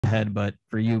ahead, but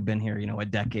for you, been here, a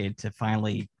decade to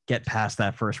finally get past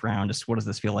that first round. Just what does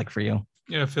this feel like for you?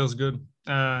 Yeah, it feels good.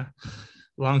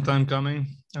 Long time coming.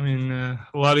 I mean, a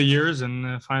lot of years,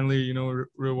 and finally,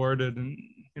 rewarded.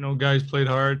 And guys played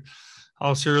hard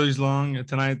all series long.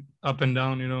 Tonight, up and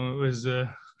down. It was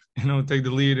take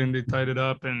the lead, and they tied it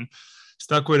up and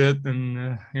stuck with it.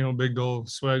 And big goal.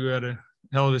 Swag had a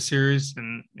hell of a series,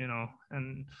 and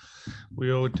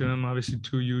we owe it to him. Obviously,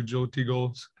 2 huge OT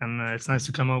goals, and it's nice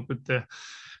to come up with the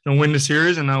win the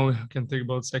series, and now we can think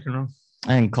about second round.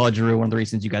 And Claude Giroux, one of the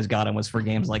reasons you guys got him was for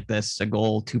games like this, a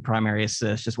goal, 2 primary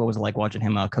assists. Just what was it like watching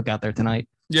him cook out there tonight?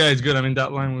 Yeah, it's good. I mean,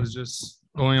 that line was just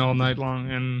going all night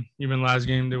long, and even last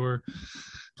game they were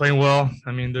playing well.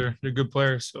 I mean, they're good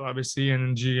players. So obviously,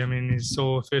 NNG, I mean, he's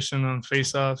so efficient on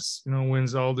faceoffs.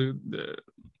 Wins all the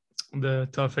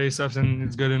tough faceoffs, and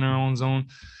it's good in our own zone.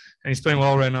 And he's playing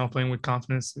well right now, playing with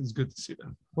confidence. It's good to see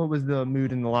that. What was the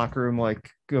mood in the locker room like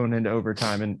going into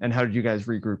overtime, and how did you guys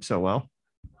regroup so well?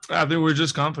 I think we're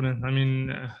just confident. I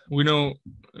mean, we know,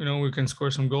 we can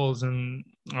score some goals, and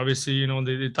obviously,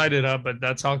 they tied it up, but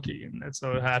that's hockey, and that's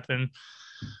how it happened.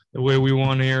 The way we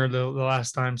won here the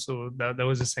last time, so that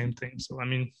was the same thing. So I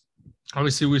mean,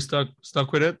 obviously we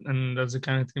stuck with it, and that's the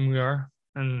kind of team we are,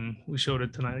 and we showed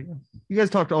it tonight again. You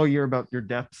guys talked all year about your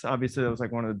depths. Obviously, that was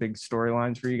like one of the big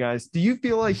storylines for you guys. Do you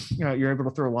feel like you're able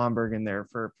to throw Lomberg in there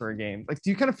for a game? Like, do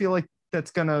you kind of feel like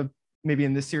that's gonna maybe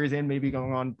in this series and maybe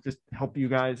going on just help you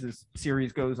guys as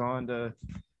series goes on to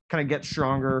kind of get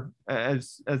stronger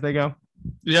as they go?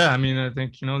 Yeah, I mean, I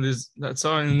think that's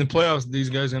how in the playoffs these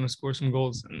guys are going to score some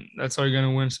goals, and that's how you're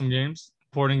going to win some games,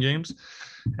 important games.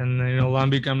 And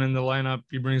Lambi coming in the lineup,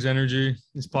 he brings energy,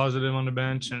 he's positive on the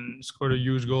bench, and scored a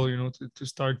huge goal, to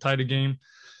start tie the game.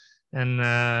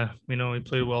 And he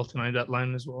played well tonight, that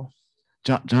line as well.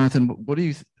 Jonathan, what do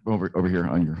you over here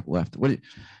on your left?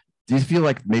 Do you feel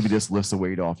like maybe this lifts the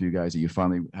weight off you guys that you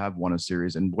finally have won a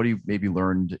series? And what do you maybe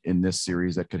learned in this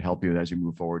series that could help you as you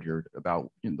move forward here about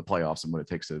the playoffs and what it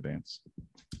takes to advance?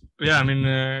 Yeah, I mean,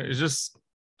 it's just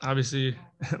obviously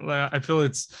I feel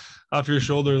it's off your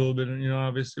shoulder a little bit. And,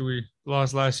 obviously we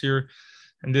lost last year,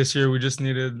 and this year we just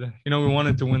needed, we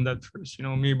wanted to win that first.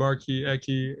 Me, Barkey,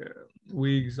 Eki,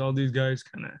 Weeks, all these guys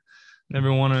kind of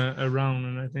never won a round.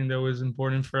 And I think that was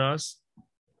important for us.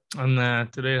 And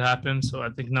today it happened, so I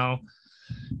think now,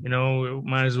 we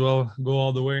might as well go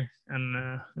all the way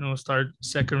and start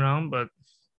second round. But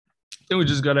I think we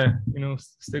just gotta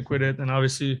stick with it, and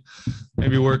obviously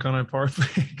maybe work on our power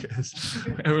play because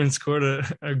everyone scored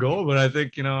a goal. But I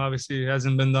think obviously it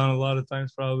hasn't been done a lot of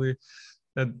times probably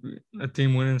that a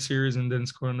team winning series and then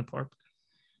score on the power play.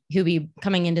 Hubie,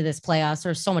 coming into this playoffs,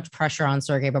 there's so much pressure on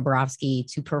Sergei Bobrovsky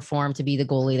to perform, to be the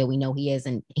goalie that we know he is.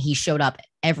 And he showed up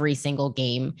every single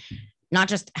game. Not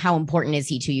just how important is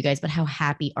he to you guys, but how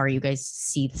happy are you guys to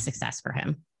see the success for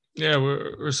him? Yeah,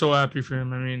 we're so happy for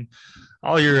him. I mean,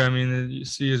 all year, you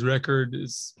see his record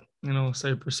is,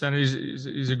 say percentage.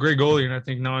 He's a great goalie. And I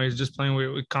think now he's just playing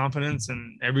with confidence,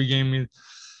 and every game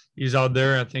he's out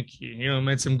there. I think he,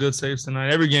 made some good saves tonight.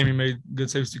 Every game he made good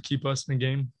saves to keep us in the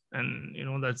game. And,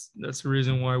 that's the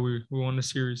reason why we won the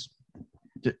series.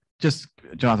 Just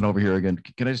Jonathan over here again.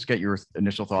 Can I just get your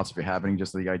initial thoughts if you're having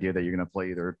just the idea that you're going to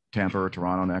play either Tampa or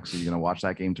Toronto next? Are you going to watch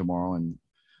that game tomorrow? And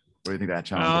what do you think that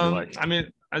challenge will be like? I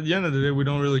mean, at the end of the day, we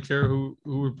don't really care who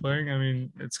we're playing. I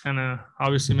mean, it's kind of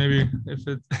obviously maybe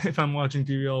if I'm watching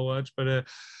TV, I'll watch. But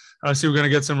obviously we're going to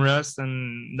get some rest,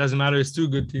 and it doesn't matter. It's 2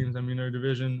 good teams. I mean, our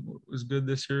division was good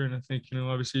this year, and I think,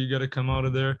 obviously you got to come out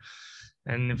of there.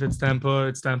 And if it's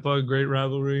Tampa, a great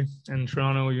rivalry. And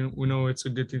Toronto, we know it's a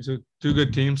good team. So 2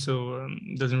 good teams, so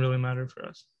it doesn't really matter for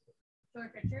us. George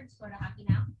Richards,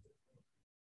 FloridaHockeyNow.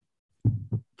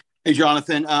 Hey,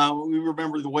 Jonathan, we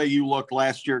remember the way you looked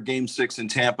last year, Game 6 in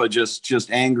Tampa, just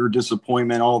anger,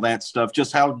 disappointment, all that stuff.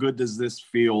 Just how good does this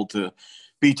feel to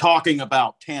be talking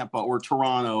about Tampa or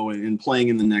Toronto and playing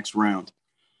in the next round?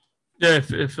 Yeah,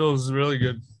 it feels really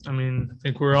good. I mean, I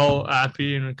think we're all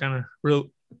happy and kind of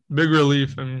real big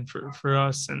relief, for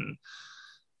us. And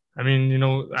I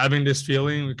mean, having this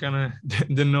feeling, we kind of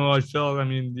didn't know how I felt. I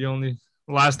mean, the only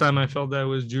last time I felt that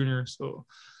was junior. So,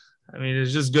 I mean,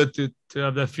 it's just good to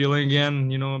have that feeling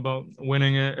again, about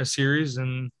winning a series.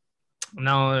 And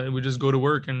now we just go to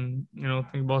work and,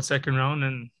 think about second round,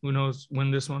 and who knows,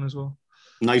 win this one as well.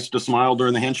 Nice to smile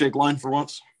during the handshake line for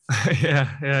once. Yeah,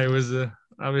 it was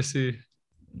obviously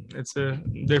it's a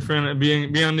different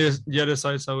being on the other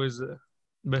side is always the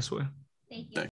best way. Thank you.